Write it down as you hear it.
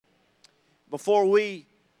before we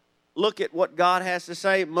look at what God has to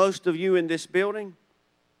say, most of you in this building,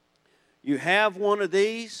 you have one of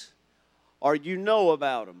these or you know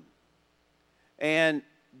about them. And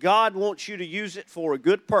God wants you to use it for a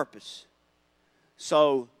good purpose.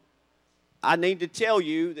 So I need to tell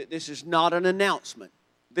you that this is not an announcement.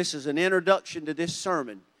 This is an introduction to this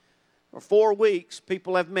sermon. For 4 weeks,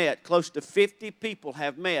 people have met. Close to 50 people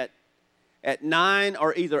have met at 9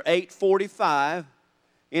 or either 8:45.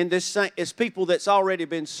 In this, it's people that's already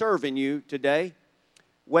been serving you today,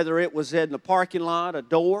 whether it was in the parking lot, a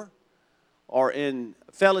door, or in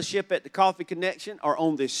fellowship at the Coffee Connection, or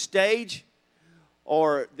on this stage,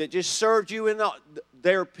 or that just served you in the...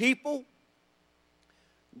 There are people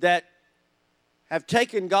that have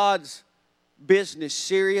taken God's business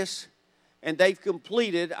serious, and they've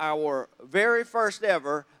completed our very first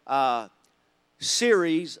ever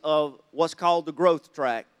series of what's called the Growth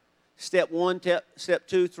Track. Step 1, Step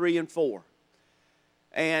 2, 3, and 4.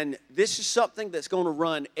 And this is something that's going to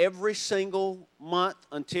run every single month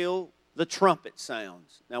until the trumpet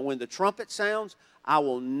sounds. Now, when the trumpet sounds, I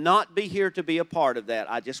will not be here to be a part of that.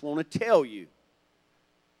 I just want to tell you.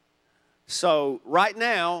 So, right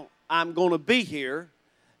now, I'm going to be here,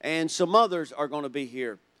 and some others are going to be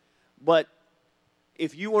here. But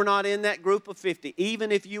if you were not in that group of 50,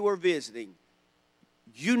 even if you were visiting,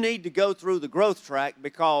 you need to go through the Growth Track,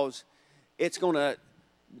 because it's going to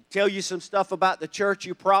tell you some stuff about the church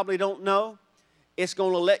you probably don't know. It's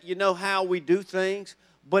going to let you know how we do things.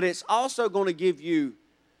 But it's also going to give you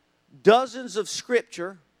dozens of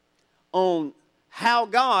scripture on how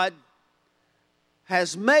God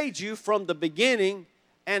has made you from the beginning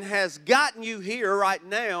and has gotten you here right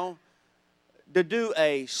now to do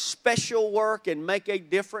a special work and make a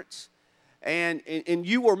difference. And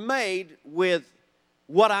you were made with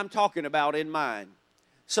what I'm talking about in mind.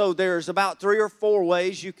 So there's about 3 or 4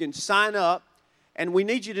 ways you can sign up, and we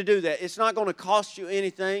need you to do that. It's not going to cost you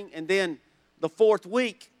anything. And then the 4th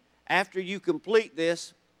week, after you complete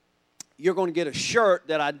this, you're going to get a shirt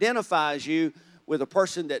that identifies you with a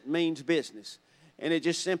person that means business. And it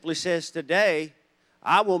just simply says, today,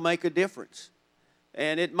 I will make a difference.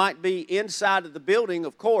 And it might be inside of the building,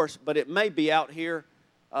 of course, but it may be out here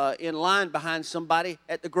in line behind somebody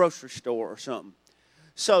at the grocery store or something.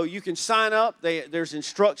 So you can sign up. There's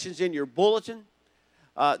instructions in your bulletin.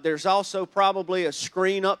 There's also probably a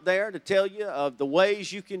screen up there to tell you of the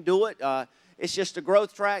ways you can do it. It's just a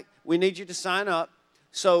growth track. We need you to sign up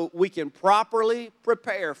so we can properly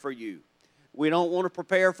prepare for you. We don't want to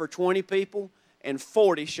prepare for 20 people and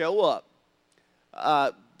 40 show up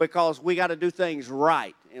because we got to do things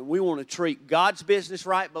right. And we want to treat God's business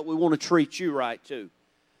right, but we want to treat you right too.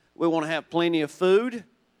 We want to have plenty of food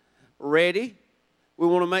ready. We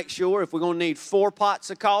want to make sure if we're going to need 4 pots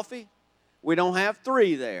of coffee, we don't have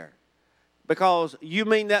 3 there. Because you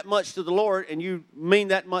mean that much to the Lord and you mean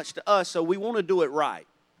that much to us, so we want to do it right.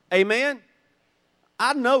 Amen?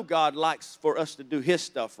 I know God likes for us to do His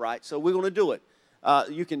stuff right, so we're going to do it.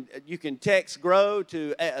 You can text GROW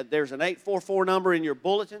to, there's an 844 number in your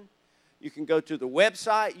bulletin. You can go to the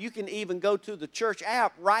website. You can even go to the church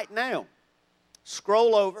app right now.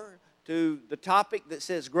 Scroll over to the topic that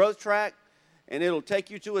says Growth Track, and it'll take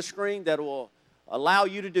you to a screen that will allow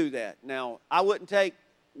you to do that. Now, I wouldn't take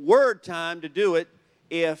word time to do it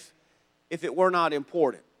if it were not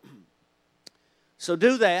important. So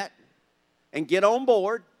do that and get on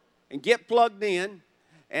board and get plugged in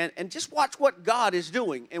and just watch what God is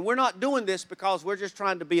doing. And we're not doing this because we're just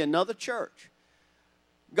trying to be another church.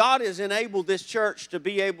 God has enabled this church to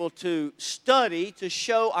be able to study, to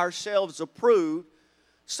show ourselves approved,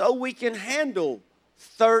 so we can handle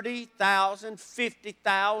 30,000,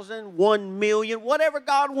 50,000, 1 million, whatever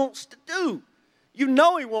God wants to do. You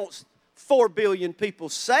know He wants 4 billion people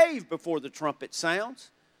saved before the trumpet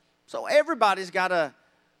sounds. So everybody's got to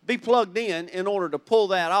be plugged in order to pull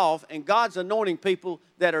that off. And God's anointing people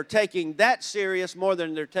that are taking that serious more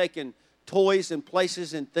than they're taking toys and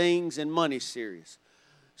places and things and money serious.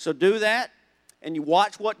 So do that, and you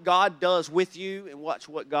watch what God does with you and watch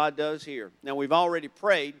what God does here. Now, we've already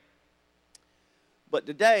prayed, but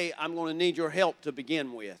today I'm going to need your help to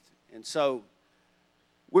begin with. And so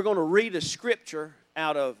we're going to read a scripture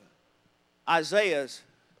out of Isaiah's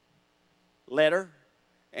letter,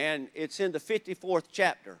 and it's in the 54th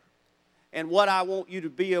chapter. And what I want you to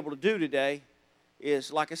be able to do today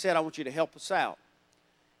is, like I said, I want you to help us out.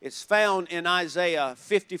 It's found in Isaiah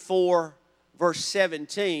 54, verse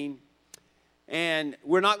 17. And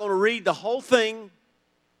we're not going to read the whole thing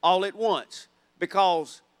all at once,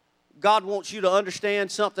 because God wants you to understand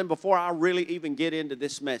something before I really even get into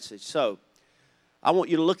this message. So, I want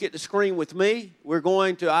you to look at the screen with me. We're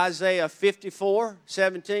going to Isaiah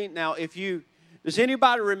 54:17. Now, does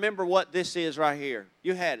anybody remember what this is right here?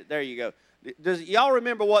 You had it. There you go. Does y'all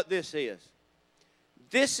remember what this is?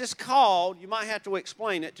 This is called, you might have to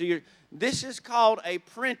explain it to you, this is called a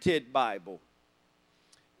printed Bible.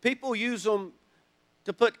 People use them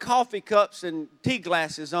to put coffee cups and tea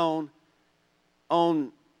glasses on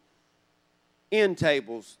end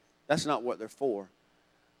tables. That's not what they're for.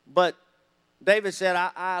 But David said,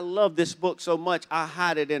 I love this book so much, I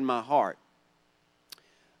hide it in my heart.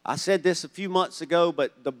 I said this a few months ago,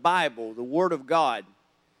 but the Bible, the Word of God,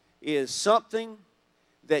 is something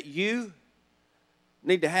that you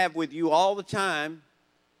need to have with you all the time.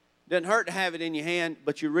 Doesn't hurt to have it in your hand,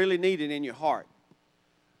 but you really need it in your heart.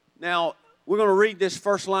 Now, we're going to read this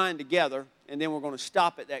first line together, and then we're going to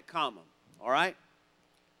stop at that comma. All right?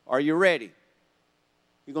 Are you ready?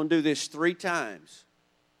 You're going to do this 3 times.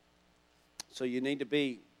 So you need to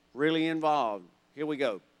be really involved. Here we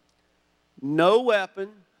go. No weapon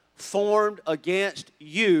formed against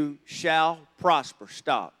you shall prosper.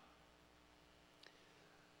 Stop.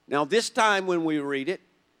 Now, this time when we read it,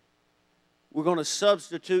 we're going to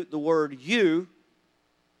substitute the word you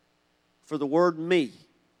for the word me.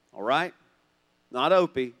 All right? Not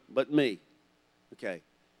Opie, but me. Okay.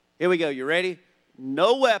 Here we go. You ready?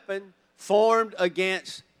 No weapon formed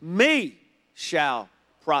against me shall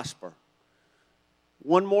prosper.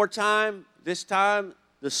 One more time. This time,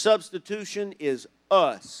 the substitution is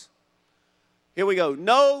us. Here we go.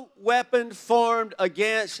 No weapon formed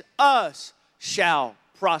against us shall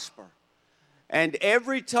prosper. And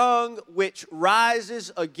every tongue which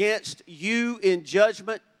rises against you in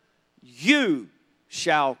judgment, you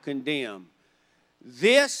shall condemn.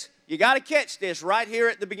 This, you got to catch this right here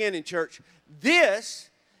at the beginning, church. This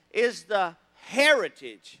is the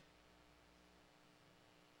heritage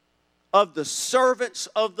of the servants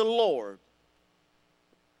of the Lord.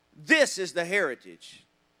 This is the heritage.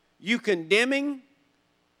 You condemning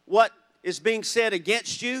what is being said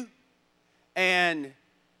against you, and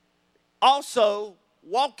also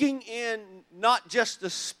walking in not just the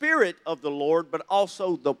Spirit of the Lord, but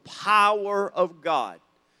also the power of God.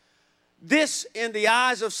 This, in the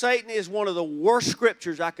eyes of Satan, is one of the worst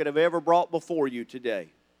scriptures I could have ever brought before you today.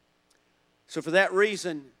 So for that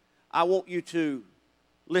reason, I want you to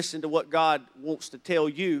listen to what God wants to tell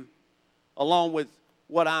you along with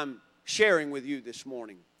what I'm sharing with you this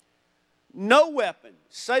morning. No weapon.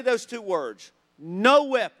 Say those 2 words. No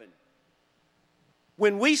weapon.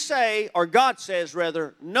 When we say, or God says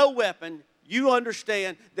rather, no weapon, you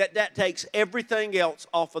understand that that takes everything else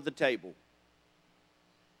off of the table.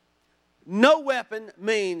 No weapon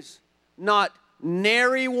means not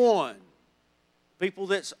nary one. People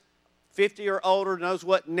that's 50 or older knows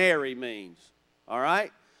what nary means. All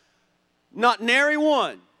right? Not nary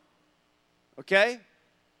one. Okay?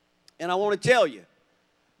 And I want to tell you,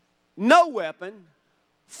 no weapon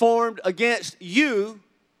formed against you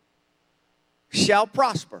shall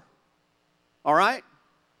prosper. All right?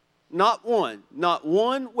 Not one. Not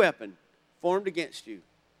one weapon formed against you.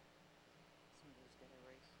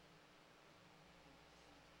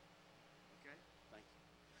 Okay? Thank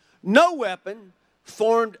you. No weapon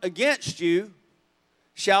formed against you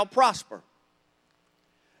shall prosper.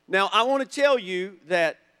 Now, I want to tell you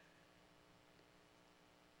that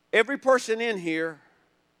every person in here,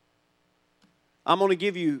 I'm going to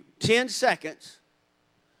give you 10 seconds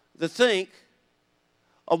to think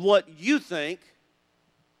of what you think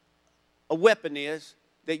a weapon is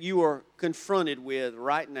that you are confronted with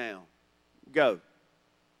right now. Go.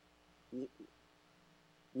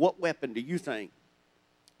 What weapon do you think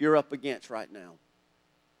you're up against right now?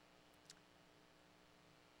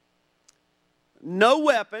 No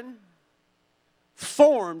weapon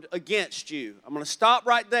formed against you. I'm going to stop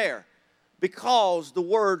right there because the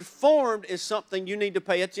word formed is something you need to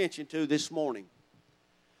pay attention to this morning.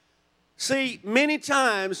 See, many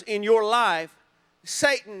times in your life,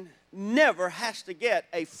 Satan never has to get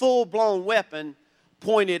a full-blown weapon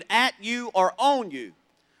pointed at you or on you.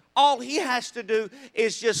 All he has to do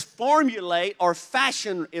is just formulate or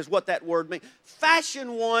fashion, is what that word means.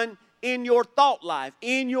 Fashion one in your thought life,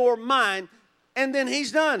 in your mind, and then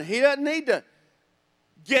he's done. He doesn't need to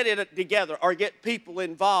get it together or get people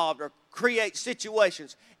involved or create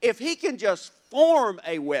situations. If he can just form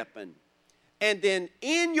a weapon and then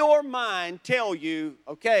in your mind tell you,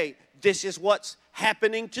 okay, this is what's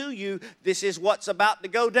happening to you. This is what's about to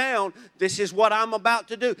go down. This is what I'm about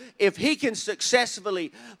to do. If he can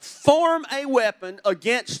successfully form a weapon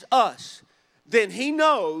against us, then he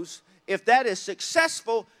knows if that is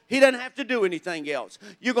successful, he doesn't have to do anything else.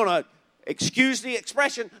 You're going to excuse the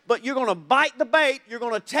expression, but you're going to bite the bait, you're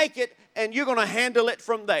going to take it, and you're going to handle it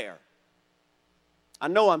from there. I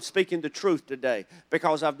know I'm speaking the truth today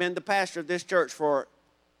because I've been the pastor of this church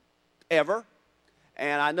forever,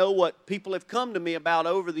 and I know what people have come to me about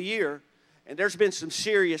over the year, and there's been some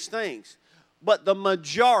serious things. But the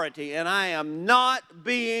majority, and I am not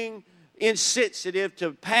being insensitive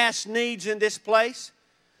to past needs in this place,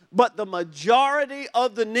 but the majority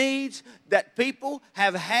of the needs that people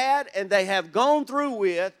have had and they have gone through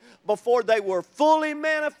with before they were fully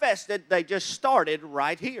manifested, they just started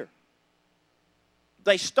right here.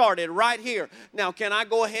 They started right here. Now, can I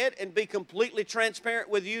go ahead and be completely transparent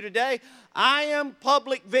with you today? I am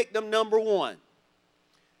public victim number one.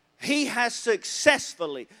 He has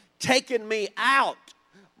successfully taken me out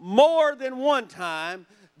more than one time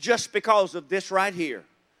just because of this right here.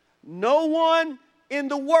 No one in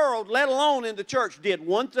the world, let alone in the church, did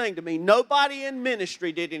one thing to me. Nobody in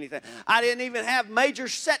ministry did anything. I didn't even have major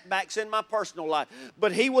setbacks in my personal life.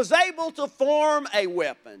 But he was able to form a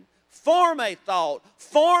weapon, form a thought,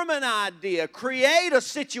 form an idea, create a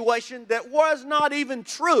situation that was not even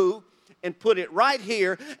true, and put it right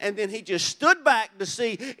here. And then he just stood back to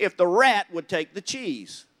see if the rat would take the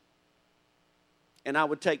cheese. And I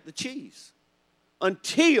would take the cheese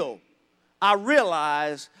until I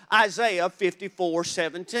realized Isaiah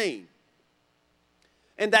 54:17.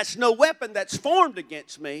 And that's no weapon that's formed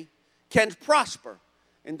against me can prosper.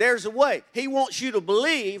 And there's a way. He wants you to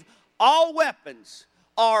believe all weapons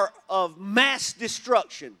are of mass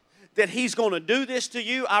destruction, that he's going to do this to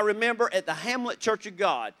you. I remember at the Hamlet Church of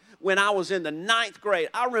God when I was in the 9th grade,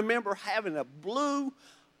 I remember having a blue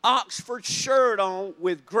Oxford shirt on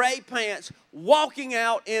with gray pants, walking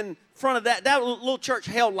out in front of that little church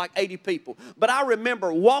held like 80 people. But I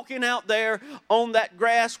remember walking out there on that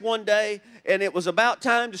grass one day, and it was about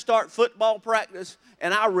time to start football practice,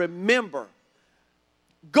 and I remember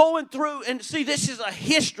going through, and see, this is a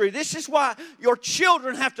history. This is why your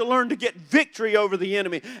children have to learn to get victory over the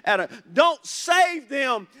enemy. Don't save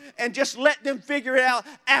them and just let them figure it out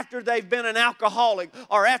after they've been an alcoholic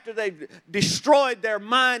or after they've destroyed their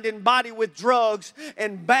mind and body with drugs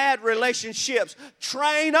and bad relationships.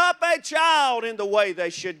 Train up a child in the way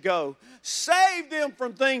they should go. Save them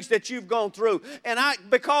from things that you've gone through.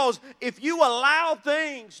 Because if you allow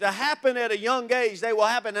things to happen at a young age, they will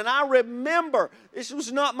happen. And I remember, this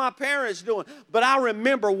was not my parents doing, but I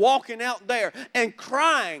remember walking out there and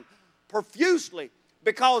crying profusely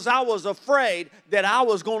because I was afraid that I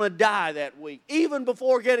was going to die that week, even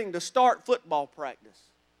before getting to start football practice.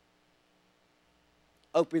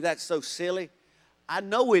 Opie, that's so silly. I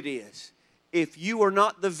know it is if you are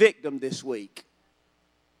not the victim this week.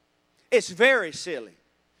 It's very silly.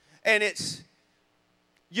 And it's,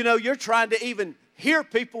 you're trying to even hear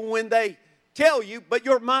people when they tell you, but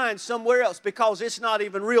your mind's somewhere else because it's not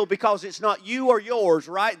even real, because it's not you or yours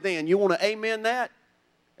right then. You want to amen that?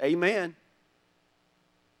 Amen.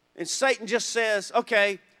 And Satan just says,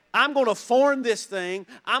 okay, I'm going to form this thing.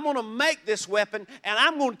 I'm going to make this weapon, and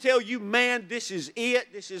I'm going to tell you, man, this is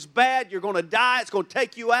it. This is bad. You're going to die. It's going to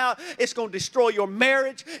take you out. It's going to destroy your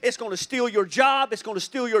marriage. It's going to steal your job. It's going to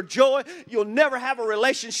steal your joy. You'll never have a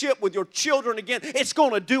relationship with your children again. It's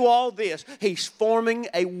going to do all this. He's forming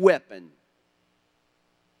a weapon.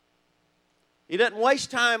 He doesn't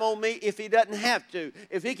waste time on me if he doesn't have to.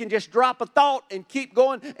 If he can just drop a thought and keep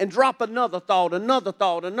going and drop another thought, another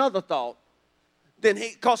thought, another thought. Then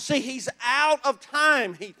he's out of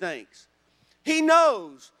time, he thinks. He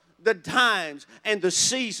knows the times and the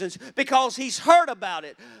seasons because he's heard about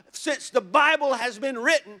it. Since the Bible has been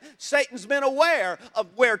written, Satan's been aware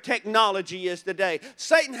of where technology is today.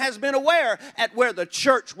 Satan has been aware at where the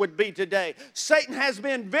church would be today. Satan has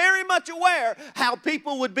been very much aware how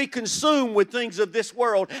people would be consumed with things of this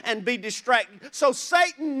world and be distracted. So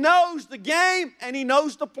Satan knows the game, and he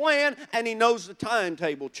knows the plan, and he knows the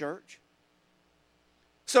timetable, church.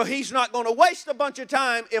 So he's not going to waste a bunch of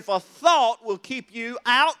time if a thought will keep you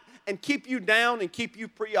out and keep you down and keep you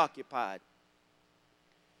preoccupied.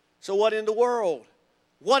 So what in the world?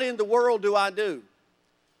 What in the world do I do?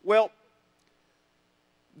 Well,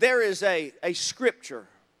 there is a scripture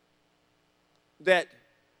that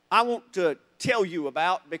I want to tell you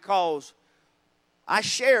about because I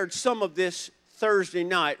shared some of this Thursday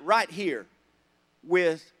night right here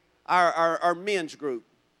with our men's group.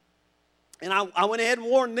 And I went ahead and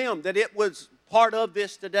warned them that it was part of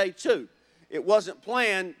this today too. It wasn't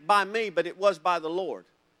planned by me, but it was by the Lord.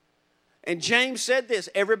 And James said this.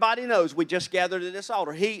 Everybody knows we just gathered at this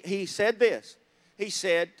altar. He said this. He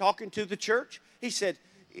said, talking to the church, he said,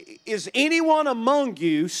 is anyone among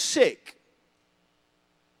you sick?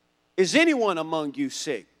 Is anyone among you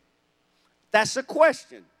sick? That's a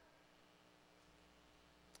question.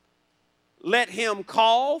 Let him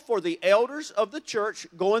call for the elders of the church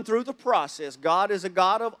going through the process. God is a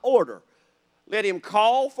God of order. Let him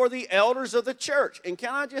call for the elders of the church. And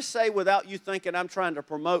can I just say, without you thinking I'm trying to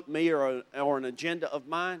promote me or an agenda of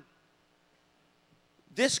mine,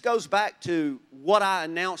 this goes back to what I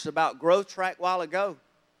announced about Growth Track a while ago.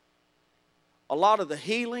 A lot of the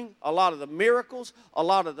healing, a lot of the miracles, a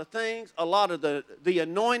lot of the things, a lot of the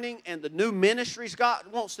anointing and the new ministries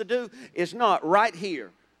God wants to do is not right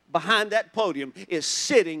here behind that podium, is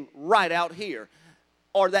sitting right out here.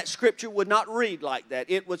 Or that scripture would not read like that.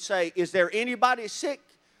 It would say, is there anybody sick?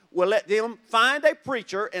 Well, let them find a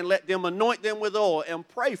preacher and let them anoint them with oil and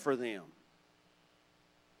pray for them.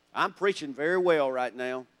 I'm preaching very well right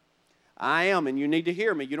now. I am, and you need to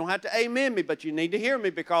hear me. You don't have to amen me, but you need to hear me,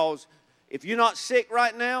 because if you're not sick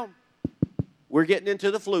right now, we're getting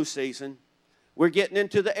into the flu season. We're getting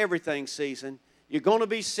into the everything season. You're going to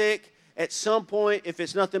be sick at some point if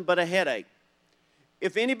it's nothing but a headache.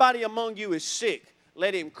 If anybody among you is sick,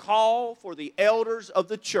 let him call for the elders of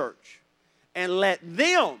the church and let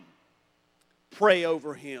them pray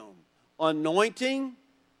over him, anointing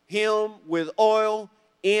him with oil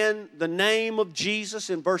in the name of Jesus.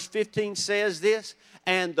 And verse 15 says this,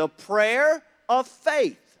 and the prayer of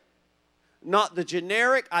faith, not the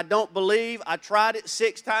generic, I don't believe, I tried it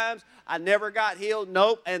 6 times, I never got healed.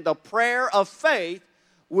 Nope. And the prayer of faith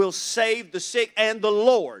will save the sick, and the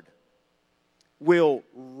Lord will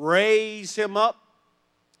raise him up.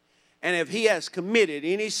 And if he has committed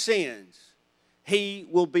any sins, he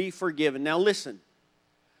will be forgiven. Now listen,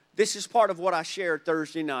 this is part of what I shared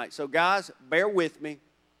Thursday night. So guys, bear with me.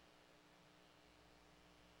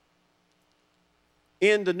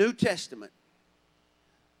 In the New Testament,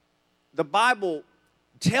 the Bible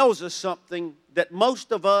tells us something that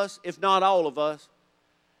most of us, if not all of us,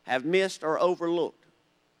 have missed or overlooked,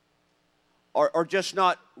 or just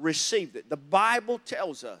not received it. The Bible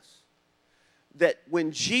tells us that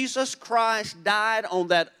when Jesus Christ died on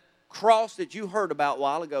that cross that you heard about a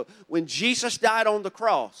while ago, when Jesus died on the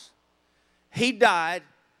cross, he died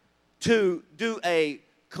to do a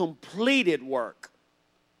completed work.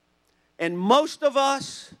 And most of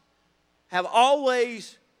us have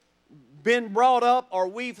always been brought up, or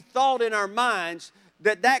we've thought in our minds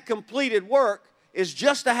that that completed work is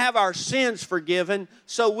just to have our sins forgiven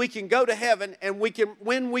so we can go to heaven and we can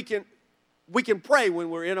pray when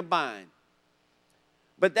we're in a bind.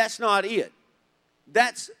 But that's not it.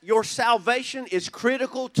 That's your salvation is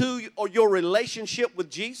critical to your relationship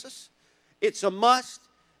with Jesus. It's a must,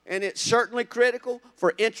 and it's certainly critical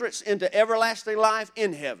for entrance into everlasting life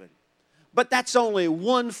in heaven. But that's only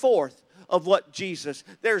 1/4 of what Jesus,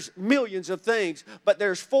 there's millions of things, but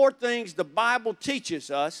there's 4 things the Bible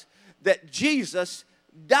teaches us that Jesus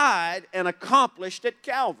died and accomplished at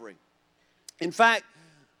Calvary. In fact,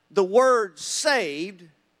 the word saved,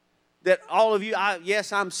 that all of you,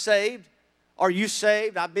 yes, I'm saved. Are you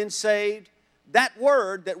saved? I've been saved. That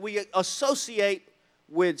word that we associate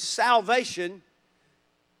with salvation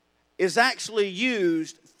is actually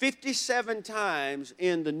used 57 times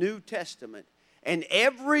in the New Testament. And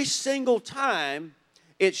every single time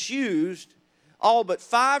it's used, all but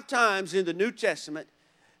 5 times in the New Testament,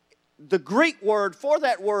 the Greek word for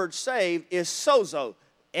that word saved is sozo,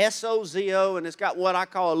 S-O-Z-O, and it's got what I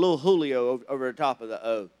call a little Julio over the top of the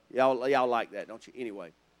O. Y'all like that, don't you?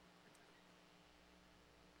 Anyway,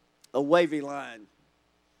 a wavy line.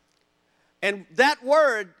 And that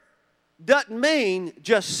word doesn't mean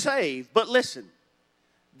just saved, but listen,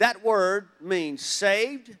 that word means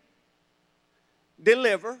saved,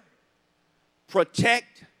 deliver,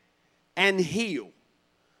 protect, and heal.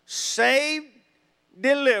 Save,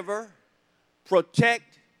 deliver,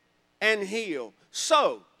 protect, and heal.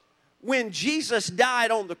 So, when Jesus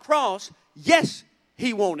died on the cross, yes,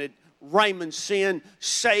 he wanted Raymond's sin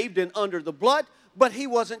saved and under the blood, but he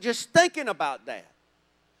wasn't just thinking about that.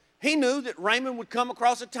 He knew that Raymond would come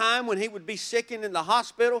across a time when he would be sick and in the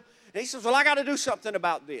hospital, and he says, well, I got to do something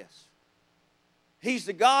about this. He's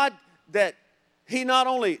the God that he not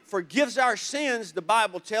only forgives our sins, the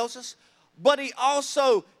Bible tells us, but he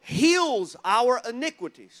also heals our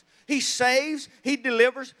iniquities. He saves, he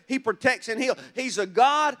delivers, he protects, and heals. He's a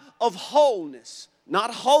God of wholeness,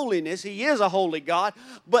 not holiness. He is a holy God,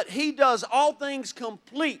 but he does all things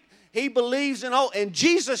complete. He believes in all. And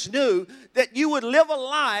Jesus knew that you would live a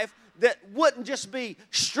life that wouldn't just be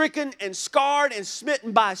stricken and scarred and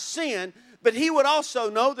smitten by sin, but he would also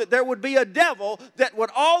know that there would be a devil that would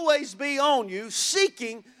always be on you,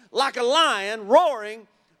 seeking like a lion, roaring,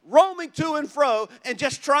 roaming to and fro, and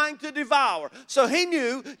just trying to devour. So he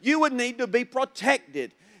knew you would need to be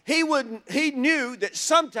protected. He knew that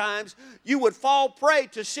sometimes you would fall prey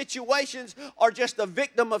to situations or just a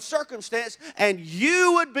victim of circumstance, and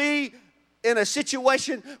you would be in a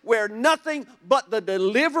situation where nothing but the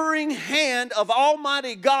delivering hand of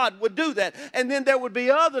Almighty God would do that. And then there would be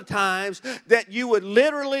other times that you would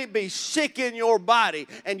literally be sick in your body,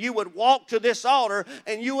 and you would walk to this altar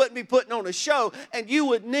and you wouldn't be putting on a show, and you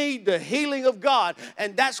would need the healing of God.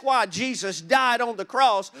 And that's why Jesus died on the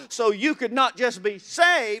cross, so you could not just be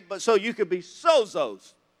saved, but so you could be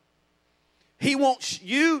sozos. He wants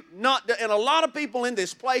you not to, and a lot of people in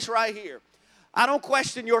this place right here, I don't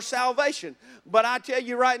question your salvation, but I tell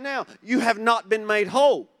you right now, you have not been made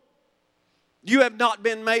whole. You have not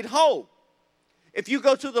been made whole. If you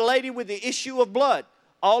go to the lady with the issue of blood,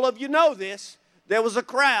 all of you know this. There was a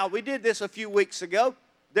crowd. We did this a few weeks ago.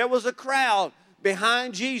 There was a crowd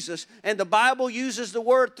behind Jesus, and the Bible uses the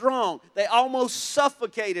word throng. They almost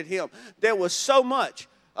suffocated him. There was so much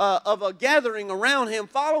of a gathering around him,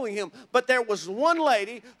 following him. But there was one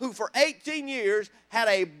lady who for 18 years had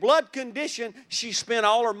a blood condition. She spent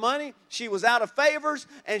all her money. She was out of favors,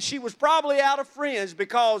 and she was probably out of friends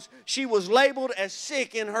because she was labeled as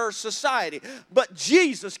sick in her society. But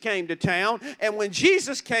Jesus came to town, and when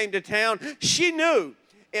Jesus came to town, she knew,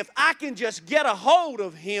 if I can just get a hold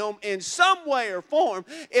of him in some way or form,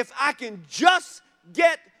 if I can just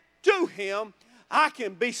get to him, I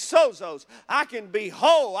can be sozos. I can be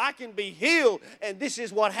whole. I can be healed. And this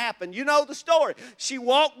is what happened. You know the story. She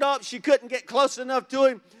walked up. She couldn't get close enough to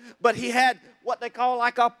him, but he had what they call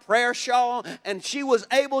like a prayer shawl, and she was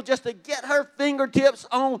able just to get her fingertips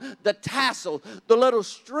on the tassel, the little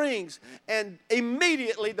strings, and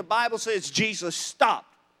immediately the Bible says Jesus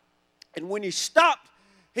stopped. And when he stopped,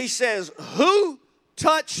 he says, "Who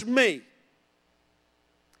touched me?"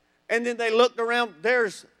 And then they looked around.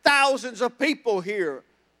 There's thousands of people here.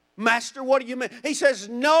 Master, what do you mean? He says,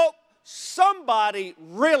 nope, somebody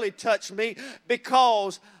really touched me,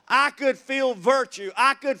 because I could feel virtue.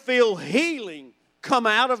 I could feel healing come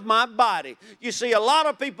out of my body. You see, a lot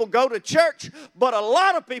of people go to church, but a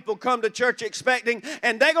lot of people come to church expecting,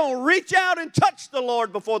 and they're going to reach out and touch the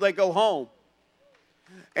Lord before they go home.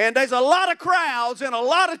 And there's a lot of crowds in a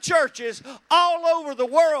lot of churches all over the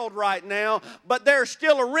world right now, but there's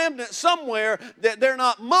still a remnant somewhere that they're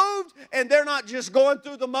not moved, and they're not just going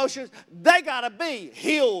through the motions. They got to be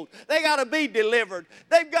healed. They got to be delivered.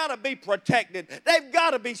 They've got to be protected. They've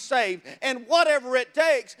got to be saved. And whatever it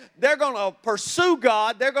takes, they're going to pursue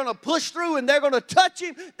God. They're going to push through, and they're going to touch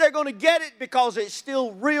him. They're going to get it because it's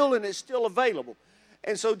still real and it's still available.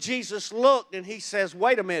 And so Jesus looked, and he says,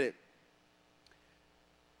 wait a minute.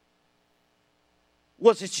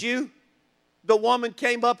 Was it you? The woman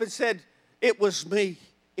came up and said, it was me.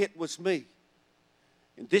 It was me.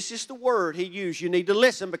 And this is the word he used. You need to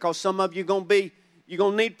listen, because some of you you're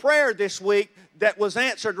going to need prayer this week that was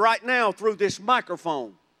answered right now through this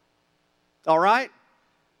microphone. All right?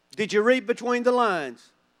 Did you read between the lines?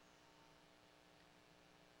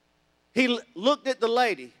 He looked at the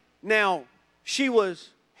lady. Now, she was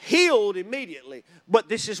healed immediately. But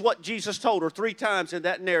this is what Jesus told her 3 times in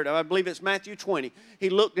that narrative. I believe it's Matthew 20. He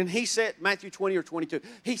looked and he said, Matthew 20 or 22.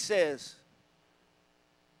 He says,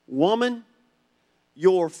 woman,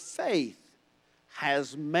 your faith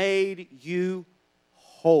has made you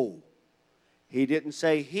whole. He didn't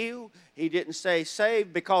say heal. He didn't say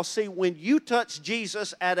save. Because see, when you touch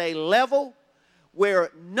Jesus at a level where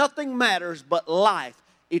nothing matters but life,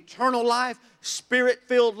 eternal life,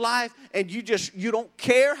 Spirit-filled life, and you don't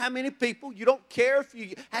care how many people, you don't care if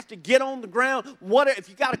you have to get on the ground, if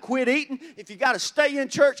you got to quit eating, if you got to stay in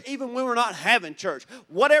church even when we're not having church,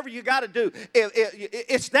 whatever you got to do.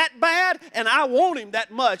 It's that bad, and I want him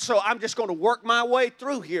that much, so I'm just going to work my way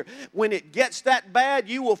through here. When it gets that bad,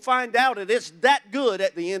 you will find out that it's that good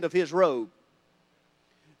at the end of his road.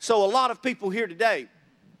 So a lot of people here today,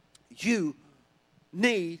 you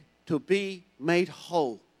need to be made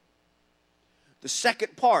whole. The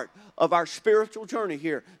second part of our spiritual journey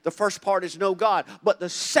here, the first part is know God, but the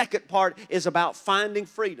second part is about finding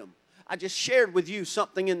freedom. I just shared with you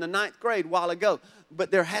something in the 9th grade a while ago, but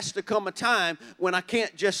there has to come a time when I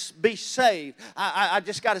can't just be saved. I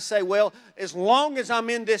just got to say, well, as long as I'm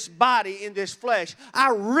in this body, in this flesh,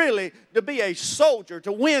 to be a soldier,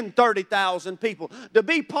 to win 30,000 people, to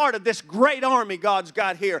be part of this great army God's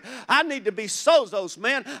got here, I need to be sozos,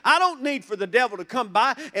 man. I don't need for the devil to come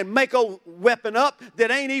by and make a weapon up that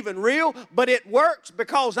ain't even real, but it works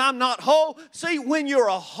because I'm not whole. See, when you're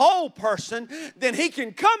a whole person, then he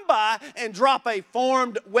can come by and drop a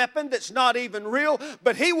formed weapon that's not even real,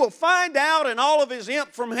 but he will find out, and all of his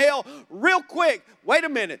imp from hell real quick wait a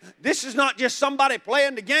minute. This is not just somebody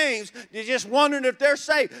playing the games. You're just wondering if they're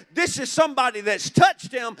saved. This is somebody that's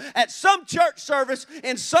touched him at some church service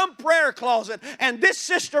in some prayer closet. And this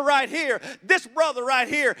sister right here, this brother right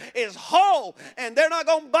here is whole. And they're not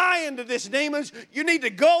going to buy into this, demons. You need to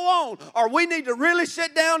go on, or we need to really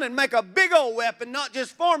sit down and make a big old weapon, not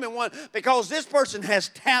just forming one, because this person has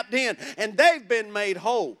tapped in and they've been made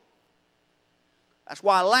whole. That's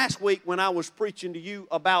why last week when I was preaching to you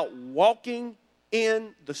about walking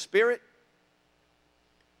in the Spirit,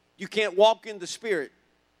 you can't walk in the Spirit.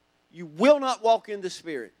 You will not walk in the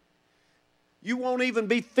Spirit. You won't even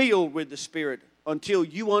be filled with the Spirit until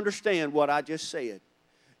you understand what I just said.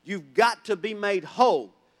 You've got to be made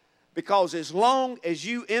whole, because as long as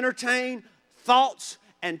you entertain thoughts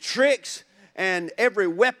and tricks and every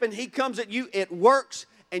weapon he comes at you, it works,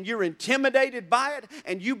 and you're intimidated by it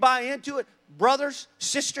and you buy into it, brothers,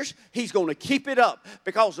 sisters, he's going to keep it up,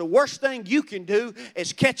 because the worst thing you can do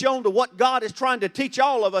is catch on to what God is trying to teach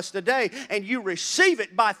all of us today, and you receive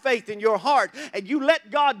it by faith in your heart, and you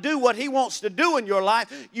let God do what he wants to do in your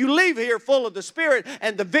life. You leave here full of the Spirit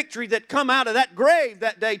and the victory that come out of that grave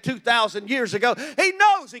that day 2,000 years ago. He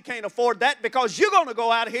knows he can't afford that, because you're going to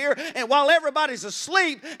go out here, and while everybody's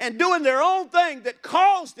asleep and doing their own thing that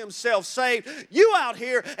calls themselves saved, you out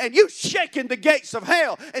here and you shaking the gates of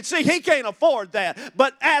hell. And see, he can't afford that.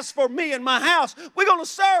 But as for me and my house, we're going to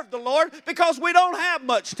serve the Lord, because we don't have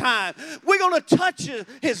much time. We're going to touch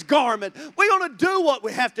his garment. We're going to do what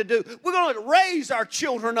we have to do. We're going to raise our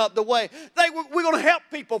children up the way. We're going to help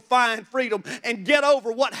people find freedom and get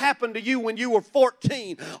over what happened to you when you were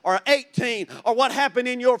 14 or 18, or what happened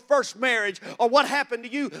in your first marriage, or what happened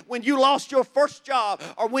to you when you lost your first job,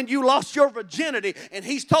 or when you lost your virginity and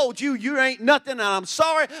he's told you you ain't nothing, and I'm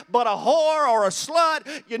sorry, but a whore or a slut.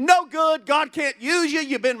 You're no good. God can't use you.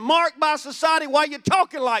 You've been marked by society. Why are you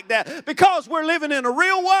talking like that? Because we're living in a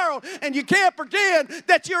real world, and you can't pretend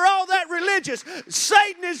that you're all that religious.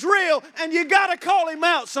 Satan is real, and you got to call him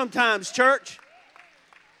out sometimes, church.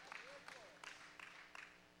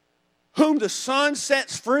 Whom the Son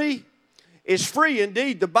sets free is free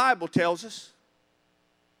indeed, the Bible tells us.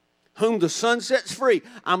 Whom the Son sets free.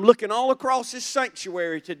 I'm looking all across this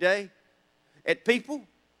sanctuary today at people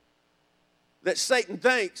that Satan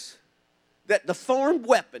thinks that the formed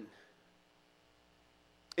weapon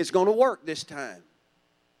is going to work this time.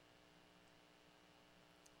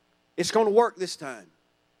 It's going to work this time,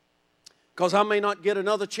 because I may not get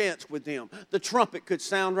another chance with them. The trumpet could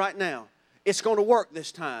sound right now. It's going to work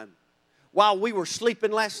this time. While we were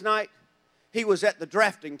sleeping last night, he was at the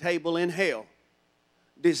drafting table in hell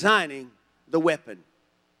designing the weapon.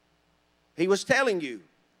 He was telling you,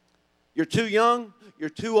 you're too young, you're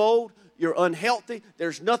too old, you're unhealthy,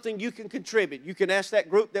 there's nothing you can contribute. You can ask that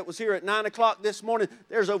group that was here at 9 o'clock this morning.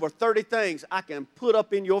 There's over 30 things I can put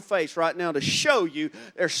up in your face right now to show you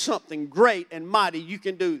there's something great and mighty you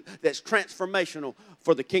can do that's transformational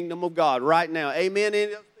for the kingdom of God right now. Amen?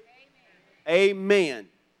 Amen. Amen.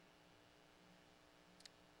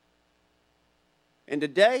 And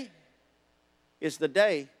today is the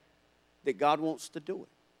day that God wants to do it.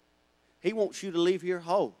 He wants you to leave here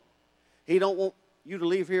whole. He don't want you to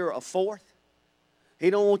leave here a fourth.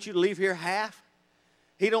 He don't want you to leave here half.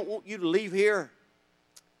 He don't want you to leave here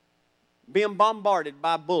being bombarded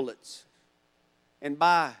by bullets and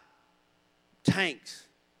by tanks,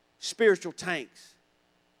 spiritual tanks,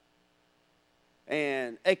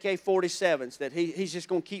 and AK-47s that he's just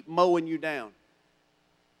going to keep mowing you down.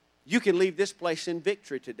 You can leave this place in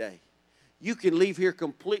victory today. You can leave here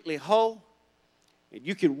completely whole, and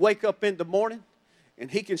you can wake up in the morning and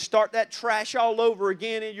he can start that trash all over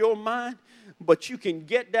again in your mind, but you can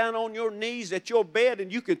get down on your knees at your bed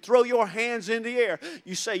and you can throw your hands in the air.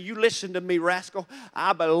 You say, you listen to me, rascal.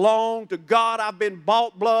 I belong to God. I've been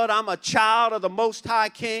bought blood. I'm a child of the Most High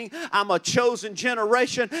King. I'm a chosen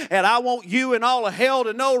generation, and I want you and all of hell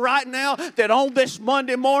to know right now that on this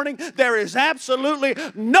Monday morning, there is absolutely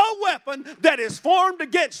no weapon that is formed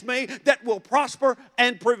against me that will prosper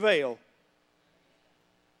and prevail.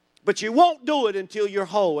 But you won't do it until you're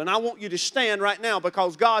whole. And I want you to stand right now,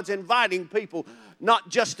 because God's inviting people not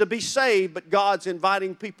just to be saved, but God's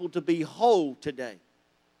inviting people to be whole today.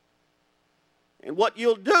 And what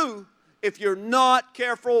you'll do if you're not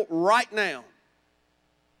careful right now,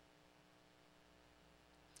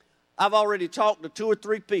 I've already talked to 2 or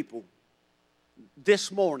 3 people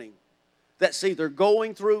this morning that's either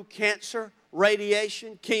going through cancer,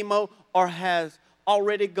 radiation, chemo, or has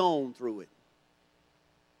already gone through it.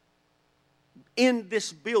 In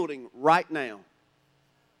this building right now.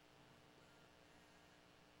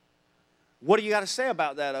 What do you got to say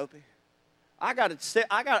about that, Opie?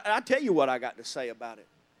 I tell you what I got to say about it.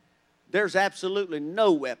 There's absolutely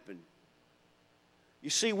no weapon. You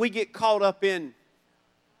see, we get caught up in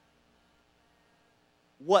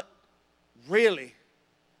what really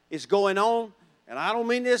is going on, and I don't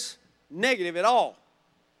mean this negative at all.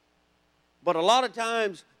 But a lot of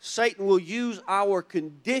times, Satan will use our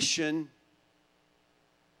condition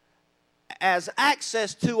as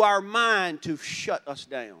access to our mind to shut us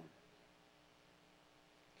down.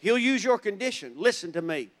 He'll use your condition. Listen to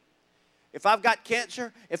me. If I've got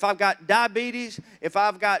cancer, if I've got diabetes, if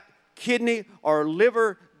I've got kidney or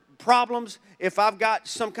liver problems, if I've got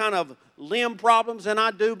some kind of limb problems, and I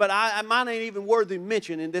do, but mine ain't even worthy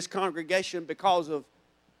mention in this congregation because of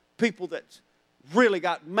people that's really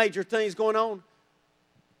got major things going on.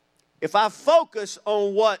 If I focus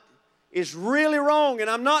on what is really wrong, and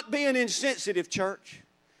I'm not being insensitive, church,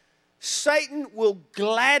 Satan will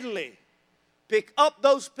gladly pick up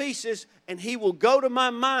those pieces and he will go to my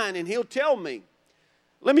mind and he'll tell me,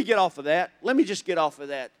 let me get off of that. Let me just get off of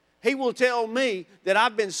that. He will tell me that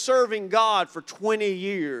I've been serving God for 20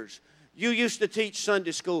 years. You used to teach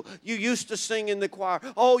Sunday school. You used to sing in the choir.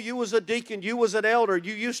 Oh, you was a deacon. You was an elder.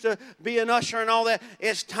 You used to be an usher and all that.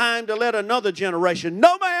 It's time to let another generation.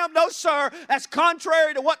 No, ma'am. No, sir. That's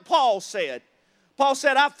contrary to what Paul said. Paul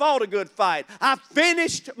said, I fought a good fight. I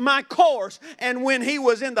finished my course. And when he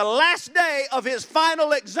was in the last day of his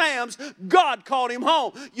final exams, God called him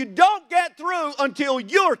home. You don't get through until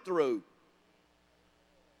you're through.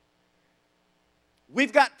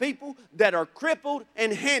 We've got people that are crippled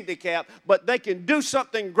and handicapped, but they can do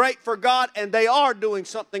something great for God, and they are doing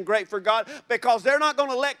something great for God because they're not going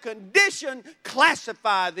to let condition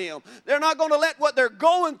classify them. They're not going to let what they're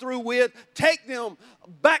going through with take them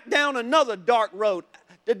back down another dark road.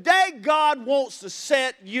 Today, God wants to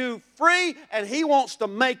set you free, and He wants to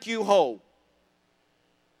make you whole.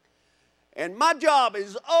 And my job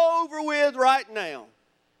is over with right now.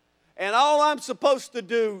 And all I'm supposed to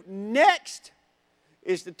do next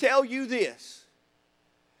is to tell you this.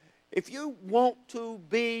 If you want to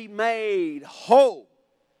be made whole,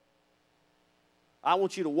 I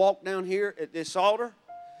want you to walk down here at this altar,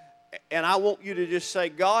 and I want you to just say,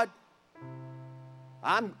 God,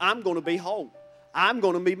 I'm going to be whole. I'm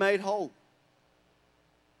going to be made whole.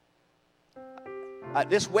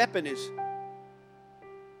 This weapon is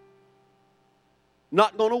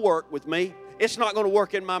not going to work with me. It's not going to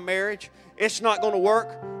work in my marriage. It's not going to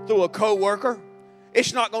work through a coworker.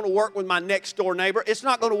 It's not going to work with my next door neighbor. It's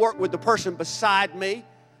not going to work with the person beside me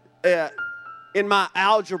in my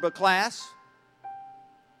algebra class.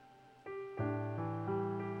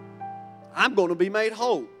 I'm going to be made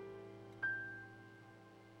whole.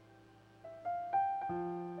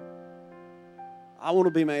 I want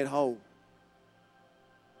to be made whole.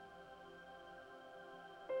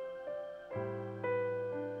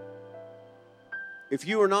 If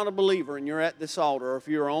you are not a believer and you're at this altar, or if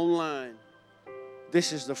you're online,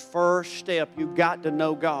 this is the first step. You've got to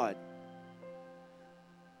know God.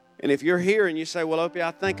 And if you're here and you say, well, Opie,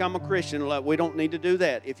 I think I'm a Christian, we don't need to do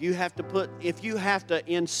that. If you have to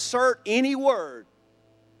insert any word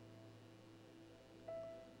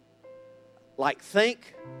like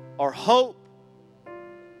think or hope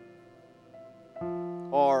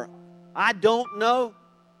or I don't know,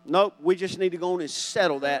 nope, we just need to go on and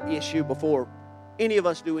settle that issue before any of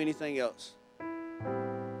us do anything else.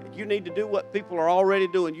 You need to do what people are already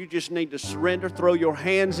doing. You just need to surrender, throw your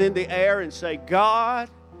hands in the air and say, God,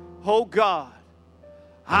 oh God,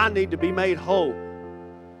 I need to be made whole.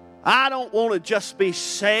 I don't want to just be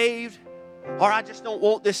saved, or I just don't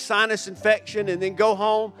want this sinus infection and then go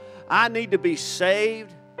home. I need to be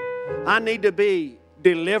saved. I need to be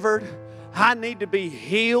delivered. I need to be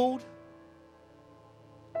healed.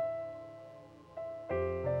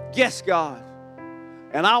 Yes, God.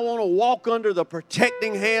 And I want to walk under the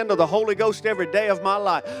protecting hand of the Holy Ghost every day of my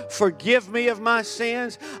life. Forgive me of my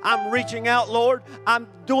sins. I'm reaching out, Lord. I'm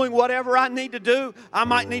doing whatever I need to do. I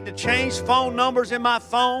might need to change phone numbers in my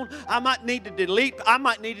phone. I might need to delete. I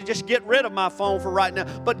might need to just get rid of my phone for right now.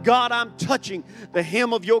 But God, I'm touching the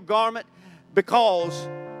hem of your garment because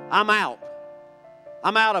I'm out.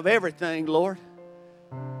 I'm out of everything, Lord.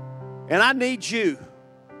 And I need you.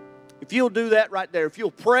 If you'll do that right there, if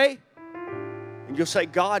you'll pray, and you'll say,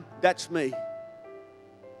 God, that's me.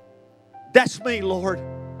 That's me, Lord.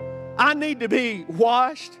 I need to be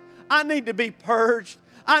washed. I need to be purged.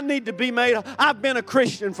 I need to be made. I've been a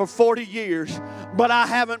Christian for 40 years, but I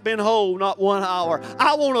haven't been whole not 1 hour.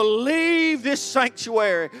 I want to leave this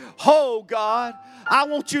sanctuary. Oh, God, I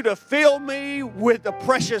want you to fill me with the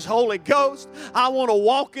precious Holy Ghost. I want to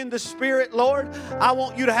walk in the Spirit, Lord. I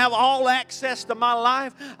want you to have all access to my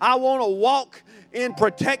life. I want to walk in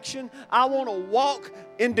protection. I want to walk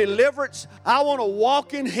in deliverance. I want to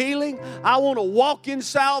walk in healing. I want to walk in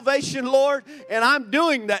salvation, Lord. And I'm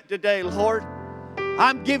doing that today, Lord.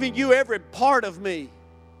 I'm giving you every part of me.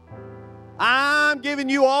 I'm giving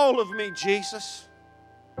you all of me, Jesus.